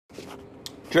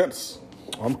Gents,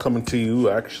 I'm coming to you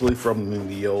actually from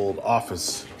the old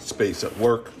office space at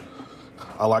work.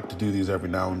 I like to do these every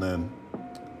now and then.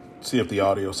 See if the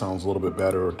audio sounds a little bit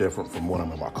better or different from when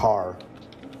I'm in my car.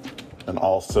 And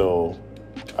also,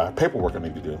 I have paperwork I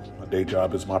need to do. My day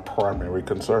job is my primary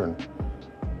concern.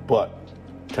 But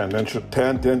tangentially,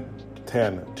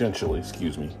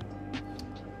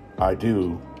 I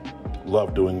do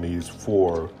love doing these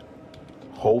for,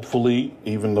 hopefully,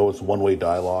 even though it's one-way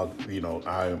dialogue,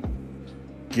 I'm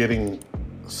getting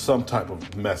some type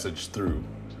of message through.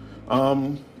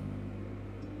 On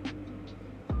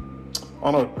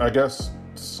a, I guess,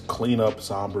 clean up,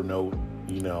 somber note,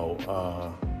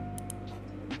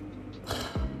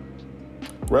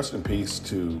 rest in peace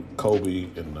to Kobe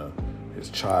and his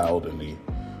child and the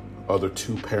other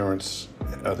two parents.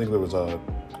 I think there was a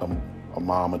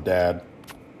mom, a dad,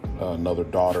 another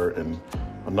daughter, and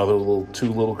another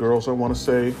two little girls, I want to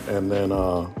say, and then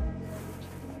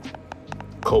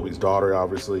Kobe's daughter,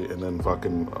 obviously, and then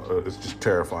it's just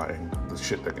terrifying, the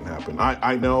shit that can happen.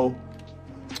 I know,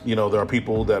 there are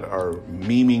people that are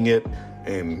memeing it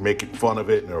and making fun of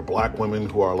it, and there are black women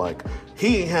who are like,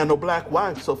 he ain't had no black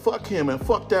wife, so fuck him and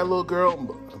fuck that little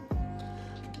girl.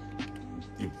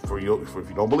 If you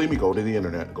don't believe me, go to the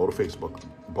internet, go to Facebook.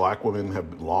 Black women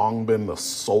have long been the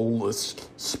soulless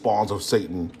spawns of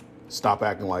Satan. Stop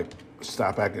acting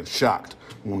shocked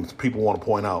when people want to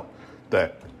point out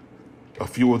that a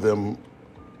few of them,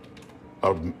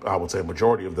 I would say a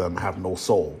majority of them, have no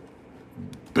soul.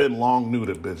 Been long knew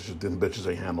that bitches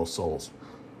ain't had no souls.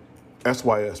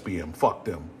 SYSBM, fuck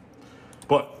them.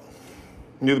 But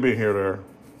neither being here nor there.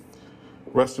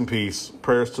 Rest in peace.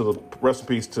 Rest in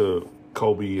peace to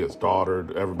Kobe, his daughter.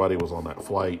 Everybody was on that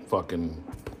flight. Fucking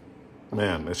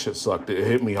man, that shit sucked. It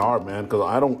hit me hard, man, because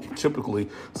I don't typically,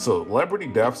 celebrity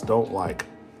deaths don't like,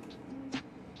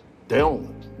 they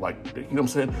don't like, you know what I'm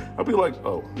saying? I'd be like,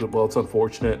 oh, well, it's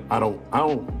unfortunate. I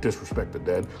don't disrespect the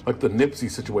dead. Like the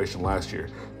Nipsey situation last year.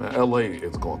 Man, LA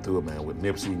is going through it, man, with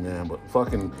Nipsey, man. But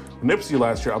fucking Nipsey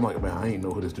last year, I'm like, man, I ain't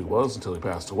know who this dude was until he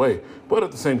passed away. But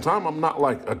at the same time, I'm not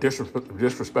like a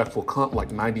disrespectful cunt like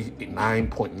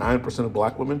 99.9% of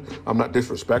black women. I'm not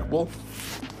disrespectful.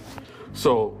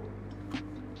 So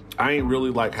I ain't really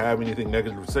like have anything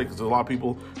negative to say, because there's a lot of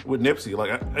people with Nipsey.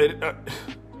 Like,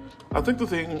 I think the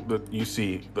thing that you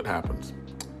see that happens,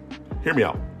 hear me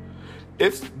out,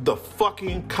 it's the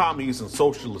fucking commies and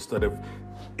socialists that have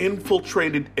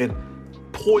infiltrated and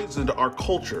poisoned our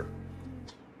culture.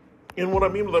 And what I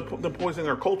mean by them poisoning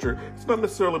our culture, it's not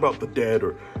necessarily about the dead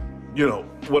or,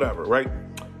 whatever, right?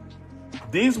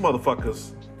 These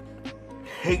motherfuckers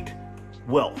hate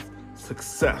wealth,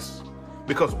 success,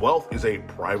 because wealth is a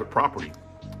private property.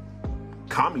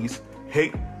 Commies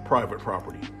hate private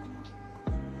property.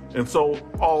 And so,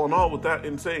 all in all, with that,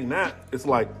 in saying that, it's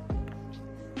like,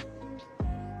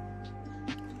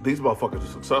 these motherfuckers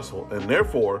are successful, and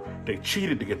therefore, they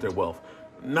cheated to get their wealth.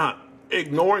 Not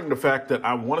ignoring the fact that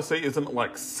I want to say, isn't it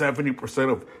like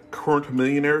 70% of current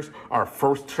millionaires are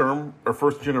first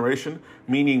generation,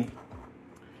 meaning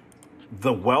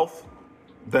the wealth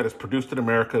that is produced in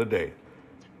America today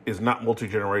is not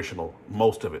multi-generational,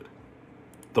 most of it.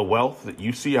 The wealth that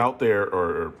you see out there,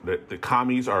 or that the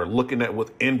commies are looking at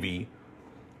with envy,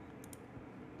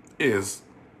 is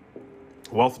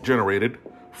wealth generated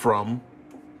from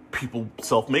people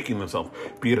self-making themselves,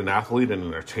 be it an athlete, an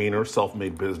entertainer,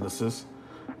 self-made businesses.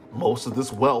 Most of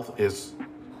this wealth is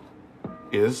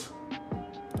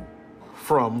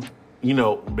from,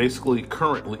 basically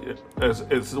currently, as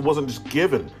it wasn't just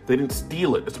given. They didn't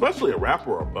steal it, especially a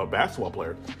rapper or a basketball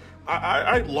player.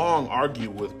 I long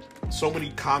argue with so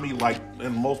many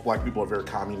and most black people are very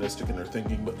communistic in their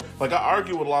thinking, but like I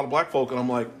argue with a lot of black folk, and I'm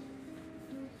like,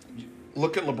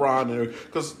 look at LeBron,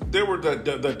 because there were the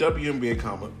WNBA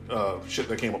comment shit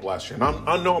that came up last year. And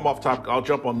I know I'm off topic. I'll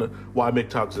jump on the Why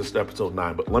MGTOW Exists episode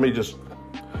 9, but let me just.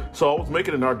 So I was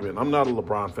making an argument. I'm not a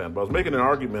LeBron fan, but I was making an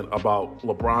argument about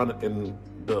LeBron and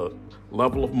the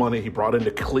level of money he brought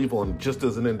into Cleveland just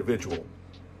as an individual,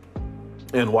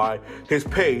 and why his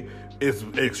pay is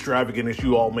extravagant as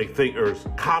you all may think, or as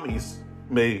commies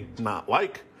may not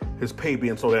like his pay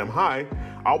being so damn high.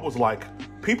 I was like,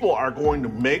 people are going to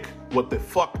make what the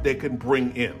fuck they can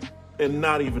bring in, and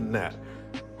not even that.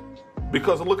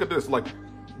 Because look at this, like,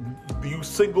 you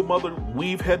single mother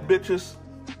weave head bitches,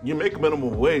 you make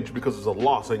minimum wage because it's a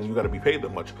law saying you got to be paid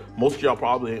that much. Most of y'all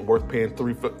probably ain't worth paying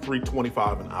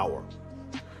 $3.25 an hour.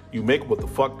 You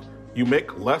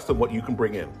make less than what you can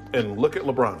bring in. And look at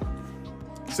LeBron.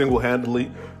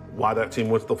 Single-handedly, why that team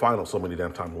went to the finals so many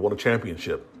damn times, won a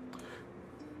championship.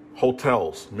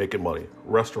 Hotels making money,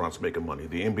 restaurants making money,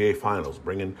 the NBA finals,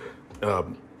 bringing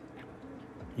several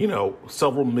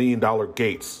 $1 million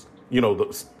gates.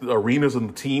 The arenas and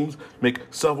the teams make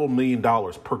several $1 million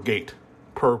per gate,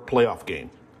 per playoff game.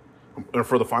 And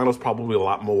for the finals, probably a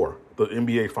lot more. The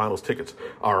NBA finals tickets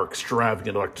are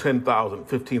extravagant, like $10,000,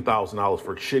 $15,000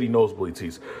 for shitty nosebleed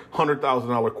seats, $100,000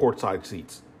 courtside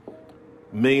seats,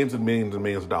 millions and millions and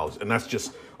millions of dollars. And that's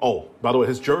just, by the way,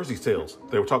 his jersey sales.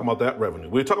 They were talking about that revenue.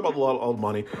 We were talking about a lot of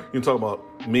money. You can talk about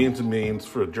millions and millions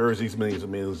for jerseys, millions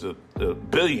and millions,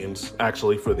 billions,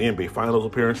 actually, for the NBA finals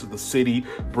appearances. The city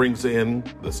brings in,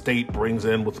 the state brings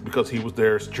in, because he was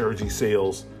there, jersey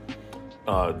sales.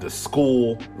 The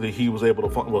school that he was able to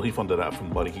fund, he funded that from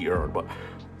the money he earned. But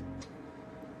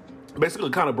basically,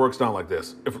 it kind of breaks down like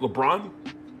this. If LeBron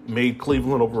made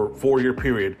Cleveland over a 4-year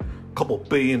period a couple $1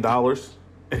 billion,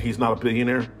 and he's not a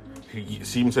billionaire, he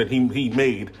even said he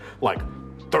made like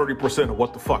 30% of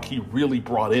what the fuck he really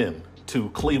brought in to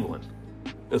Cleveland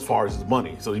as far as his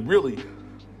money. So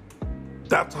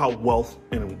that's how wealth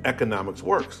and economics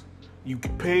works. You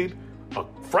get paid a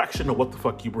fraction of what the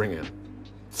fuck you bring in.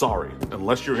 Sorry,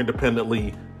 unless you're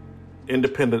independently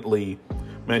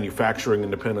manufacturing,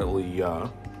 independently,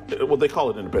 they call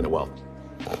it independent wealth.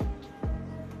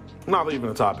 Not even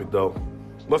a topic though.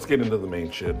 Let's get into the main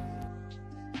shit.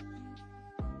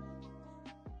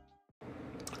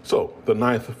 So, the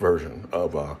 9th version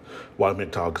of why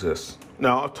MGTOW exists.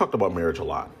 Now, I've talked about marriage a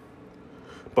lot,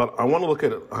 but I want to look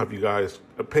at it, have you guys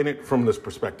paint it from this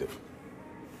perspective.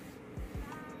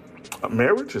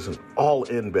 Marriage is an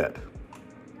all-in bet.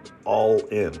 All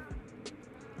in.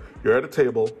 You're at a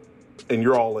table and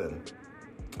you're all in.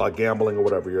 Like gambling or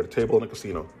whatever. You're at a table in a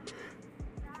casino.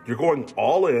 You're going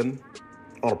all in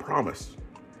on a promise.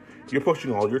 You're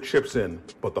pushing all your chips in,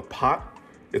 but the pot,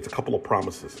 it's a couple of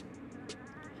promises.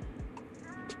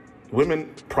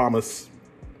 Women promise,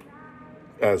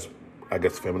 as I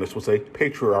guess feminists would say,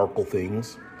 patriarchal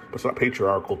things, but it's not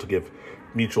patriarchal to give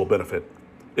mutual benefit.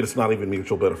 It's not even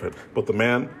mutual benefit. But the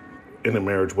man in a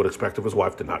marriage would expect of his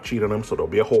wife to not cheat on him, so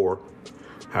don't be a whore.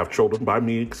 Have children by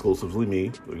me, exclusively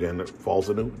me. Again, it falls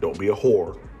into don't be a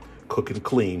whore. Cook and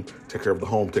clean, take care of the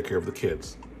home, take care of the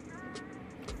kids.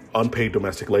 Unpaid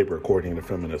domestic labor, according to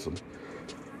feminism.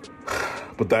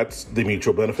 But that's the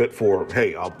mutual benefit for,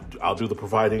 hey, I'll do the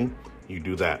providing, you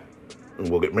do that, and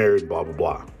we'll get married, blah, blah,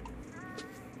 blah.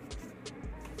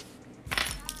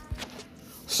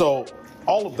 So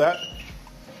all of that,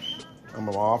 I'm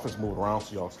in my office moving around,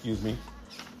 so y'all excuse me.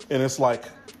 And it's like,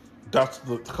 that's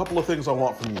the couple of things I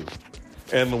want from you.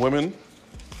 And the women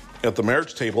at the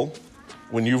marriage table,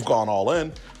 when you've gone all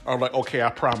in, are like, okay, I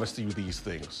promised you these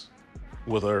things.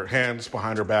 With her hands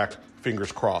behind her back,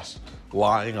 fingers crossed,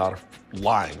 lying.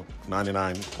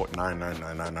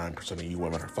 99.99999% of you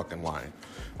women are fucking lying.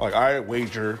 Like, I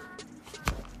wager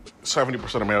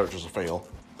 70% of marriages will fail.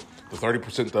 The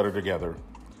 30% that are together,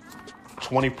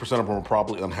 20% of them are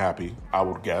probably unhappy, I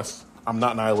would guess. I'm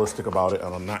not nihilistic about it,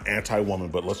 and I'm not anti-woman,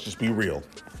 but let's just be real.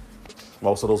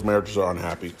 Most of those marriages are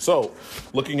unhappy. So,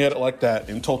 looking at it like that,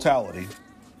 in totality,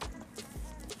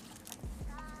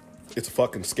 it's a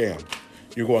fucking scam.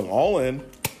 You're going all in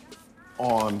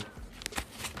on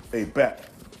a bet.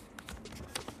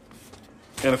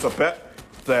 And it's a bet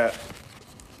that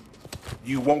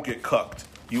you won't get cucked.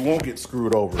 You won't get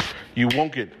screwed over. You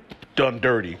won't get done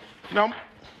dirty. Now,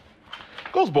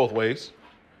 it goes both ways.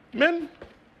 Men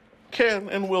can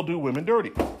and will do women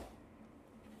dirty.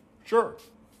 Sure.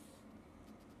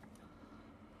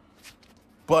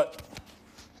 But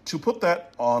to put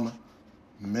that on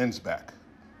men's back,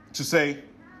 to say,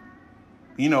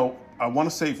 I want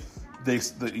to say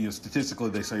statistically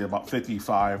they say about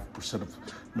 55% of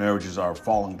marriages are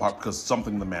falling apart because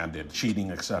something the man did,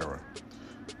 cheating, etc.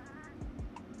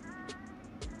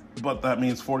 But that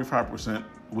means 45%,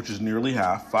 which is nearly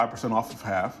half, 5% off of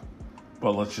half.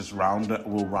 But let's just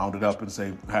we'll round it up and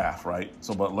say half, right?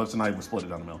 So, but let's not even split it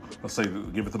down the middle. Let's say,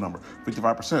 give it the number,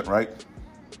 55%, right?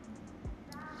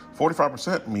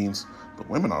 45% means the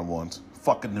women are ones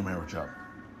fucking the marriage up.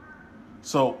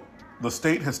 So the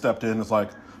state has stepped in. It's like,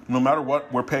 no matter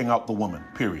what, we're paying out the woman,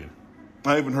 period.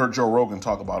 I even heard Joe Rogan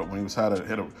talk about it when he had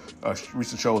a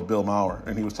recent show with Bill Maher,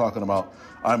 and he was talking about,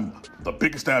 I'm the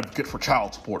biggest advocate for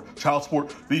child support. Child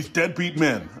support, these deadbeat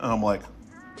men. And I'm like,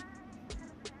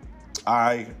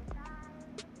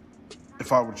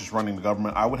 if I were just running the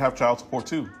government, I would have child support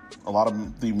too. A lot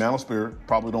of the manosphere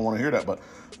probably don't want to hear that, but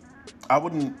I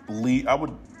would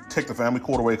take the family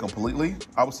court away completely.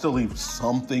 I would still leave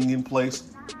something in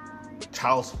place.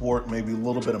 Child support, maybe a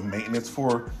little bit of maintenance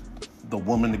for the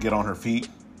woman to get on her feet.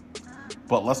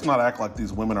 But let's not act like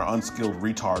these women are unskilled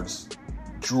retards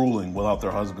drooling without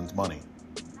their husband's money.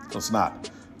 Let's not.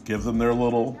 Give them their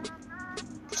little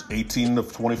 18 to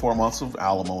 24 months of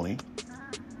alimony,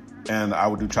 and I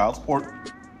would do child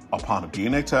support upon a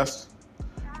DNA test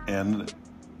and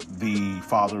the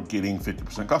father getting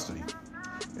 50% custody.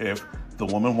 If the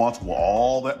woman wants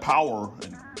all that power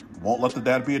and won't let the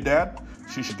dad be a dad,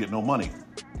 she should get no money.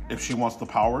 If she wants the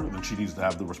power, then she needs to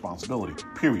have the responsibility,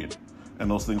 period. And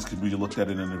those things can be looked at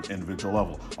at an individual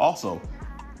level. Also,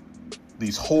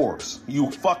 these whores,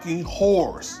 you fucking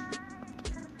whores,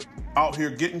 out here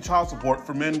getting child support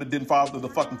for men that didn't father the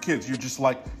fucking kids. You're just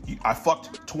like, I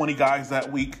fucked 20 guys that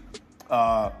week.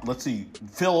 Let's see,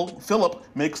 Philip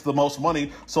makes the most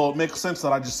money, so it makes sense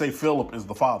that I just say Philip is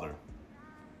the father.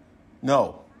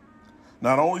 No.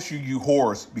 Not only should you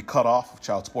whores be cut off of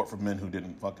child support for men who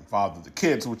didn't fucking father the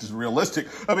kids, which is realistic.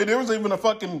 I mean, there was even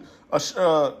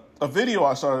a video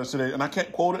I saw today, and I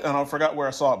can't quote it, and I forgot where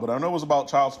I saw it, but I know it was about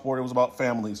child support. It was about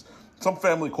families, some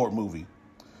family court movie,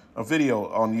 a video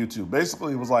on YouTube.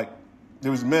 Basically, it was like,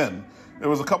 there was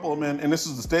a couple of men, and this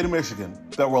is the state of Michigan,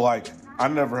 that were like, I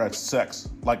never had sex.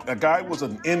 Like, a guy was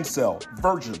an incel,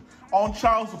 virgin, on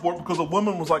child support because a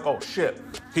woman was like, oh shit,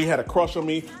 he had a crush on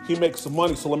me, he makes some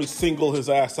money, so let me single his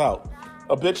ass out.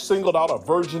 A bitch singled out a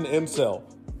virgin incel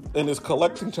and is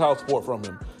collecting child support from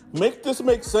him. Make this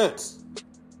make sense.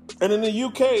 And in the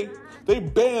UK, they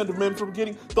banned men from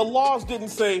getting, the laws didn't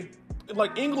say,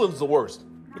 like, England's the worst.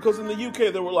 Because in the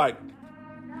UK, they were like,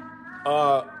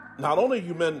 not only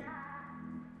you men,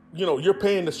 you know, you're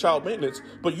paying this child maintenance,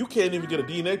 but you can't even get a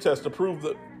DNA test to prove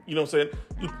that, you know what I'm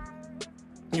saying?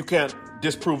 You can't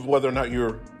disprove whether or not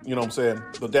you're, you know what I'm saying,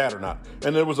 the dad or not.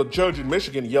 And there was a judge in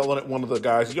Michigan yelling at one of the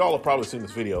guys, y'all have probably seen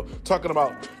this video, talking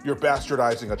about you're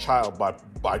bastardizing a child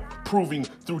by proving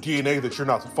through DNA that you're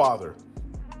not the father.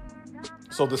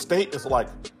 So the state is like,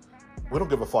 we don't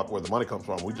give a fuck where the money comes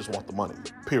from. We just want the money,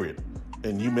 period.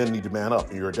 And you men need to man up,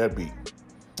 and you're a deadbeat.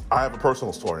 I have a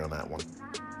personal story on that one.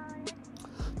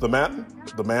 The man,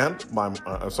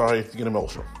 I'm sorry to get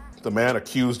emotional. The man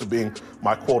accused of being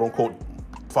my quote unquote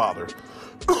father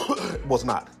was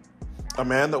not. A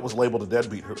man that was labeled a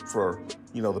deadbeat for,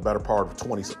 you know, the better part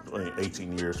of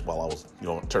 18 years while I was, you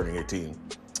know, turning 18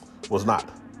 was not.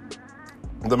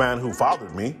 The man who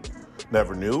fathered me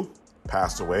never knew,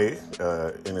 passed away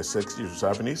in his 60s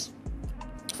or 70s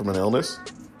from an illness.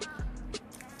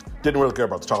 Didn't really care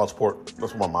about the child support.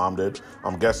 That's what my mom did.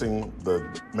 I'm guessing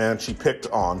the man she picked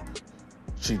on,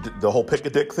 she did the whole pick a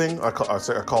dick thing. I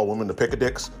call women the pick a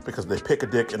dicks because they pick a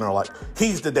dick and are like,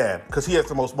 he's the dad because he has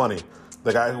the most money.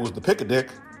 The guy who was the pick a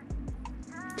dick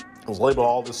was labeled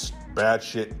all this bad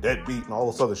shit, deadbeat and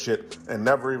all this other shit, and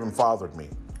never even fathered me.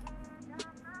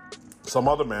 Some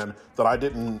other man that I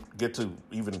didn't get to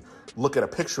even look at a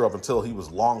picture of until he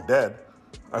was long dead,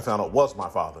 I found out was my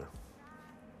father.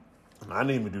 And I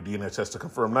didn't even do DNA tests to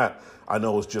confirm that. I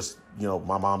know it's just, you know,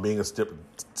 my mom being a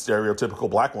stereotypical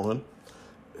black woman.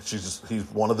 He's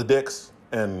one of the dicks.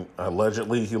 And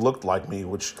allegedly he looked like me,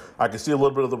 which I can see a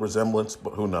little bit of the resemblance,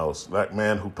 but who knows? That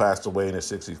man who passed away in his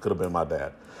 60s could have been my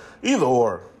dad. Either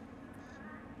or,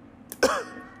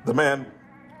 the man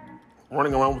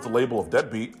running around with the label of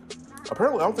deadbeat,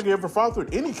 apparently I don't think he ever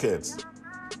fathered any kids.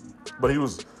 But he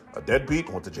was a deadbeat,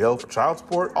 went to jail for child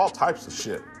support, all types of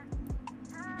shit.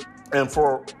 And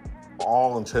for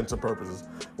all intents and purposes,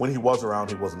 when he was around,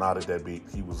 he was not a deadbeat.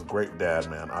 He was a great dad,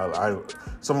 man.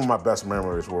 Some of my best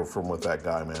memories were from with that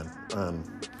guy, man.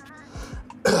 And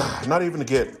not even to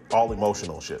get all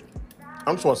emotional shit.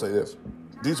 I just want to say this.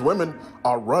 These women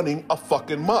are running a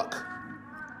fucking muck.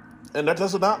 And that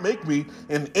does not make me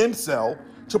an incel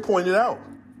to point it out.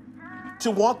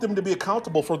 To want them to be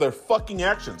accountable for their fucking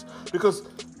actions. Because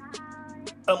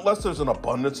unless there's an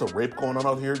abundance of rape going on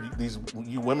out here,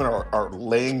 you women are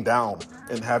laying down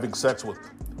and having sex with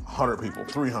 100 people,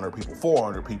 300 people,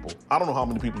 400 people. I don't know how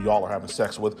many people y'all are having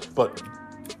sex with, but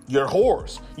you're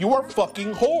whores. You are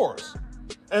fucking whores.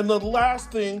 And the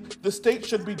last thing the state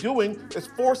should be doing is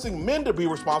forcing men to be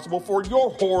responsible for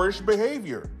your whorish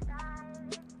behavior.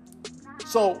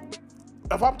 So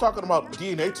if I'm talking about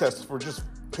DNA tests for just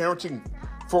parenting,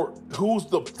 for who's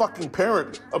the fucking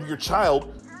parent of your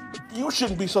child, you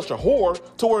shouldn't be such a whore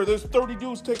to where there's 30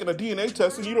 dudes taking a DNA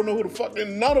test and you don't know who the fuck,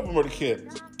 and none of them are the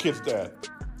kid's dad.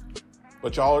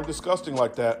 But y'all are disgusting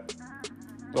like that.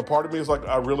 A part of me is like,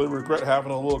 I really regret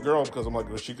having a little girl because I'm like,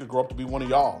 she could grow up to be one of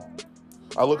y'all.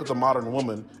 I look at the modern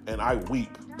woman and I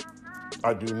weep.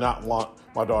 I do not want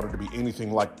my daughter to be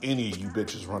anything like any of you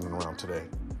bitches running around today.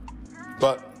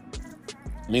 But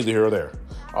neither here or there.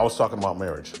 I was talking about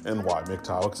marriage and why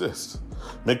MGTOW exists.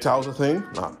 MGTOW is a thing,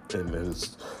 and it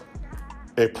is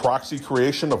a proxy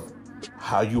creation of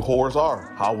how you whores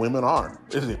are, how women are.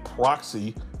 It is a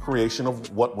proxy creation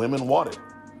of what women wanted.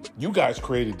 You guys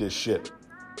created this shit.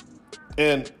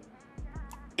 And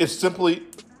it's simply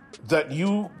that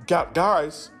you got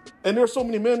guys, and there are so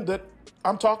many men that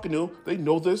I'm talking to, they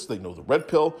know this, they know the red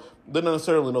pill. They don't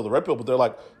necessarily know the red pill, but they're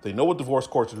like, they know what divorce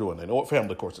courts are doing. They know what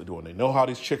family courts are doing. They know how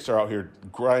these chicks are out here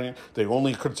grinding. Their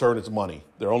only concern is money.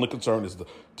 Their only concern is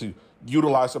to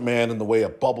utilize a man in the way a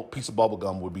piece of bubble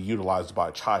gum would be utilized by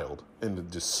a child,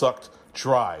 and just sucked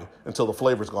dry until the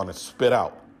flavor's gone and spit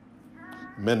out.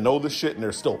 Men know this shit, and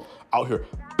they're still out here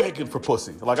begging for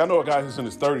pussy. Like, I know a guy who's in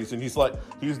his 30s, and he's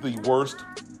the worst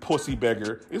pussy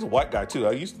beggar. He's a white guy, too.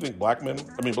 I used to think black men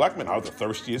are the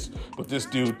thirstiest, but this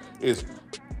dude is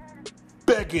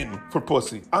begging for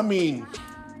pussy. I mean,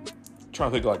 I'm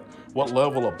trying to think, like, what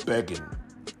level of begging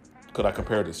could I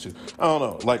compare this to? I don't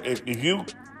know. Like, if you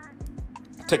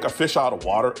take a fish out of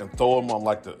water and throw them on,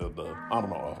 like,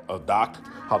 a dock,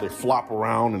 how they flop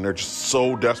around and they're just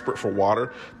so desperate for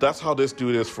water. That's how this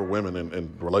dude is for women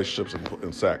in relationships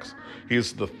and sex.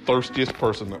 He's the thirstiest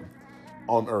person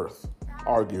on earth,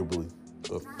 arguably.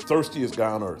 The thirstiest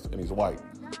guy on earth, and he's white.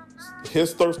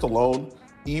 His thirst alone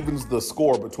evens the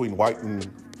score between white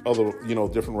and other,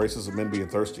 different races of men being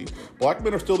thirsty. Black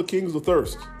men are still the kings of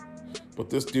thirst. But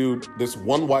this dude, this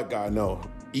one white guy I know,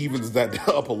 evens that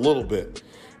up a little bit.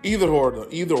 Either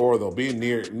or though, being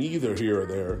neither here or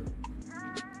there.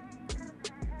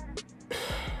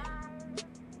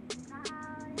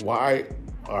 Why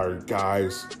are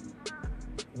guys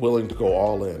willing to go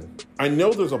all in? I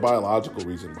know there's a biological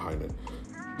reason behind it.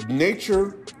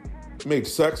 Nature made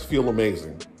sex feel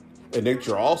amazing. And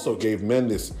nature also gave men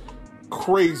this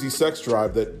crazy sex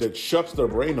drive that shuts their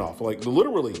brain off. Like,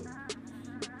 literally,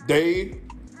 they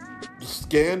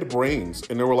scanned brains,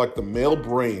 and they were like, the male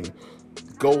brain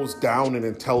goes down in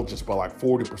intelligence by like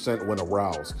 40% when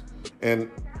aroused. And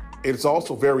it's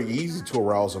also very easy to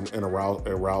arouse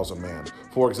a man.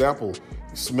 For example,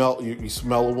 you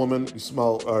smell a woman,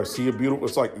 see a beautiful,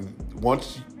 it's like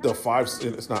once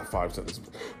it's not 5 sentences.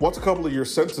 Once a couple of your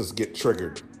senses get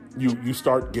triggered, you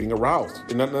start getting aroused.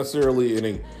 And not necessarily in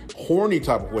a horny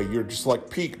type of way. You're just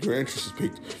like piqued, your interest is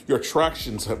piqued. Your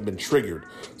attractions have been triggered.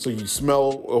 So you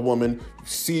smell a woman, you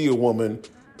see a woman,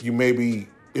 you maybe,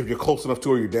 if you're close enough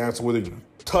to her, you're dancing with her, you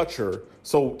touch her.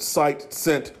 So sight,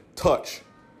 scent, touch.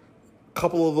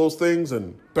 Couple of those things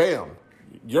and bam,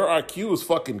 your IQ is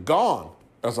fucking gone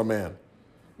as a man.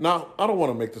 Now, I don't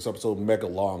want to make this episode mega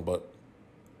long, but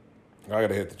I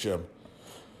gotta hit the gym.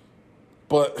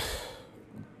 But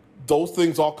those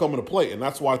things all come into play, and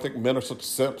that's why I think men are such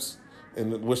simps,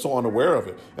 and we're so unaware of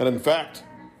it. And in fact,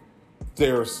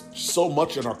 there's so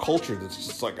much in our culture that's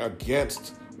just like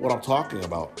against what I'm talking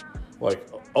about. Like,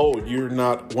 oh, you're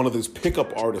not one of these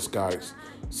pickup artist guys,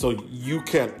 so you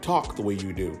can't talk the way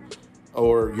you do.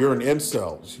 Or you're an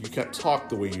incel, so you can't talk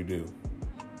the way you do.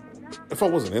 If I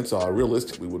was an incel, I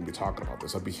realistically wouldn't be talking about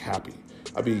this. I'd be happy.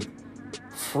 I'd be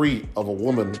free of a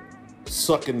woman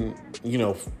sucking,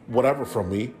 whatever from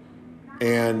me,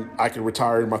 and I could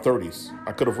retire in my 30s.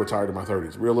 I could have retired in my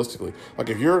 30s, realistically. Like,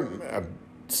 if you're a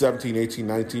 17, 18,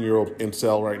 19-year-old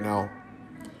incel right now,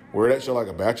 wear that shit like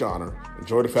a badge of honor.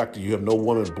 Enjoy the fact that you have no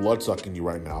woman blood sucking you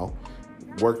right now.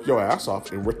 Work your ass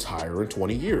off and retire in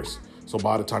 20 years. So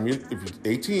by the time if you're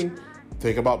 18,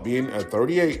 think about being at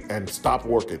 38 and stop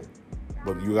working.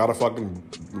 But you gotta fucking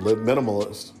live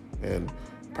minimalist and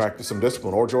practice some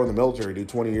discipline, or join the military, do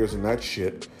 20 years in that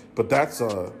shit. But that's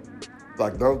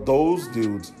like those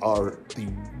dudes are the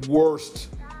worst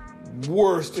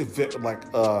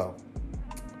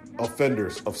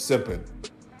offenders of simping.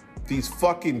 These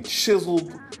fucking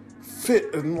chiseled,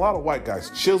 fit, and a lot of white guys,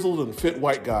 chiseled and fit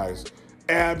white guys,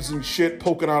 abs and shit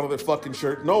poking out of their fucking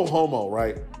shirt. No homo,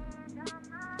 right?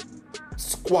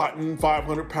 Squatting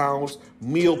 500 pounds,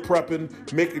 meal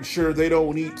prepping, making sure they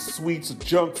don't eat sweets and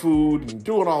junk food, and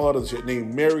doing all that other shit. And they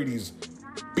marry these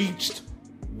beached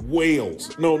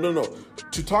whales. No.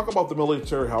 To talk about the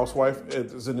military housewife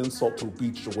is an insult to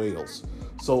beached whales.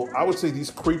 So I would say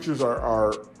these creatures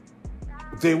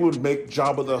they would make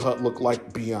Jabba the Hutt look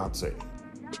like Beyonce.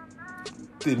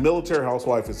 The military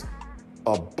housewife is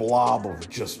a blob of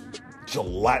just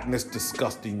gelatinous,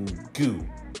 disgusting goo.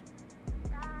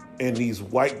 And these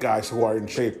white guys who are in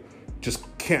shape just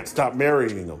can't stop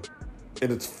marrying them.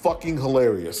 And it's fucking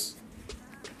hilarious.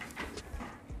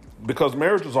 Because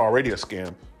marriage is already a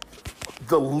scam.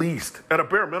 The least, at a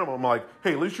bare minimum, I'm like,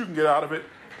 hey, at least you can get out of it.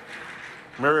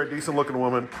 Marry a decent looking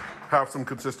woman. Have some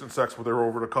consistent sex with her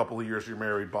over a couple of years you're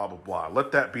married, blah, blah, blah.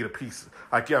 Let that be the piece,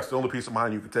 I guess, the only piece of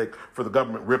mind you can take for the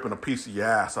government ripping a piece of your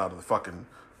ass out of the fucking,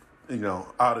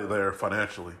 out of there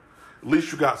financially. At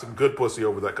least you got some good pussy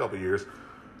over that couple of years.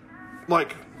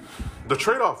 Like, the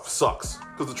trade-off sucks.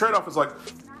 Because the trade-off is like,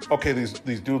 okay, these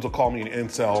dudes will call me an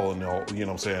incel and they'll, you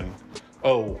know what I'm saying,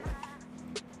 oh,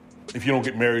 if you don't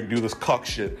get married and do this cuck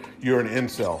shit, you're an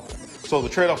incel. So the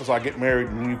trade-off is I get married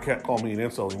and you can't call me an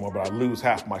incel anymore, but I lose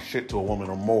half my shit to a woman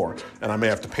or more, and I may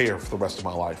have to pay her for the rest of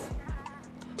my life.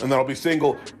 And then I'll be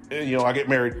single, you know, I get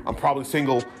married, I'm probably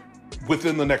single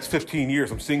within the next 15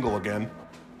 years, I'm single again.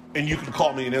 And you can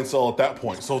call me an incel at that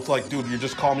point. So it's like, dude, you're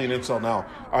just calling me an incel now.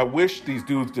 I wish these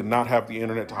dudes did not have the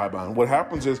internet to hide behind. What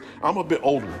happens is, I'm a bit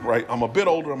older, right? I'm a bit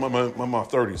older, I'm in my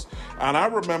 30s. And I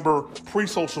remember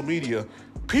pre-social media,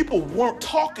 people weren't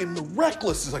talking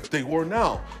reckless like they were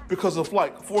now. Because of,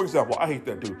 like, for example, I hate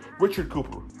that dude, Richard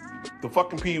Cooper, the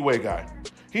fucking PUA guy.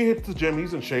 He hits the gym,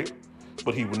 he's in shape,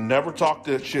 but he would never talk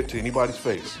that shit to anybody's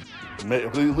face.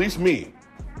 At least me.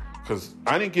 Because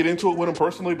I didn't get into it with him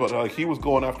personally, but he was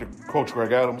going after Coach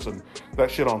Greg Adams and that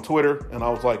shit on Twitter. And I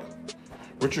was like,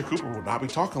 Richard Cooper would not be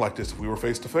talking like this if we were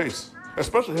face to face.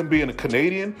 Especially him being a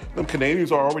Canadian. Them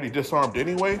Canadians are already disarmed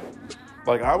anyway.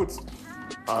 Like I would,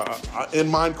 in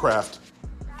Minecraft,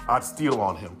 I'd steal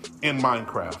on him. In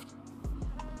Minecraft.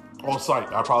 On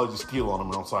site. I'd probably just steal on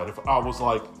him on site. If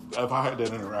I had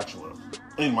that interaction with him.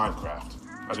 In Minecraft.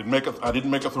 I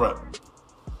didn't make a threat.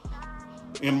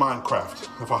 In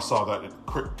Minecraft, if I saw that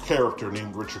character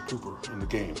named Richard Cooper in the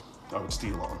game, I would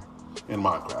steal on him in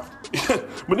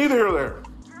Minecraft. But neither here nor there.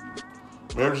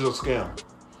 Marriage is a scam.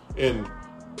 And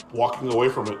walking away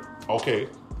from it, okay,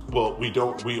 well, we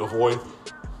avoid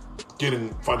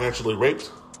getting financially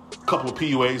raped. A couple of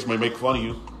PUAs may make fun of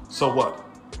you. So what?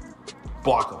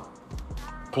 Block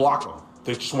them.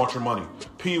 They just want your money.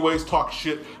 PUAs talk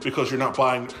shit because you're not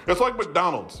buying. It's like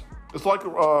McDonald's. It's like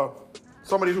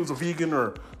somebody who's a vegan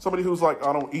or somebody who's like,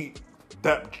 I don't eat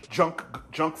that junk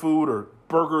food or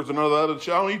burgers and all that other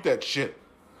shit. I don't eat that shit.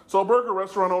 So a burger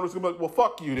restaurant owner's gonna be like, well,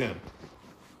 fuck you then.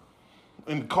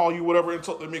 And call you whatever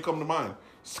insult that may come to mind.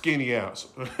 Skinny ass.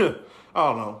 I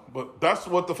don't know. But that's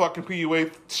what the fucking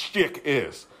PUA shtick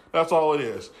is. That's all it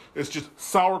is. It's just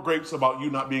sour grapes about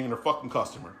you not being their fucking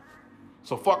customer.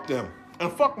 So fuck them.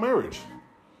 And fuck marriage.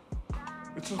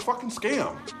 It's a fucking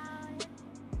scam.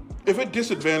 If it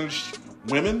disadvantaged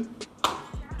women,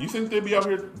 you think they'd be out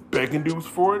here begging dudes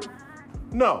for it?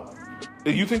 No.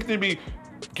 You think they'd be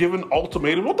given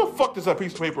ultimatum? What the fuck does that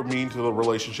piece of paper mean to the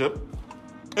relationship?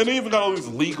 And they even got all these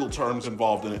legal terms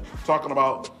involved in it. Talking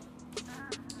about,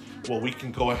 well, we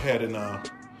can go ahead and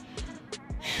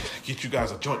get you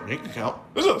guys a joint bank account.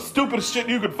 This is the stupidest shit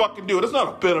you could fucking do. It's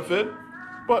not a benefit.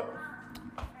 But,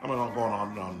 I mean, I'm going on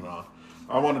and on and on.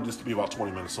 I wanted this to be about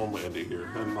 20 minutes, so I'm going to end it here.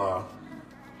 And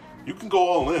you can go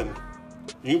all in.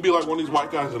 You can be like one of these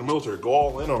white guys in the military. Go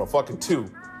all in on a fucking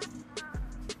 2.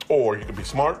 Or you can be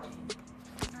smart.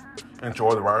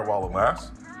 Enjoy the ride while it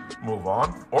lasts. Move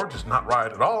on. Or just not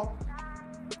ride at all.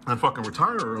 And fucking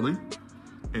retire early.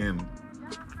 And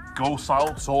go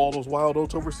sow all those wild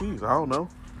oats overseas. I don't know.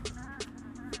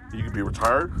 You could be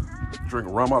retired. Drink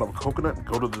rum out of a coconut. And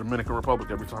go to the Dominican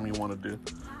Republic every time you wanted to,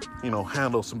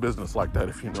 handle some business like that,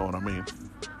 if you know what I mean.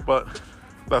 But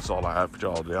that's all I have for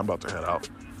y'all today. I'm about to head out.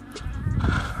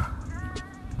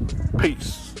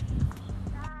 Peace.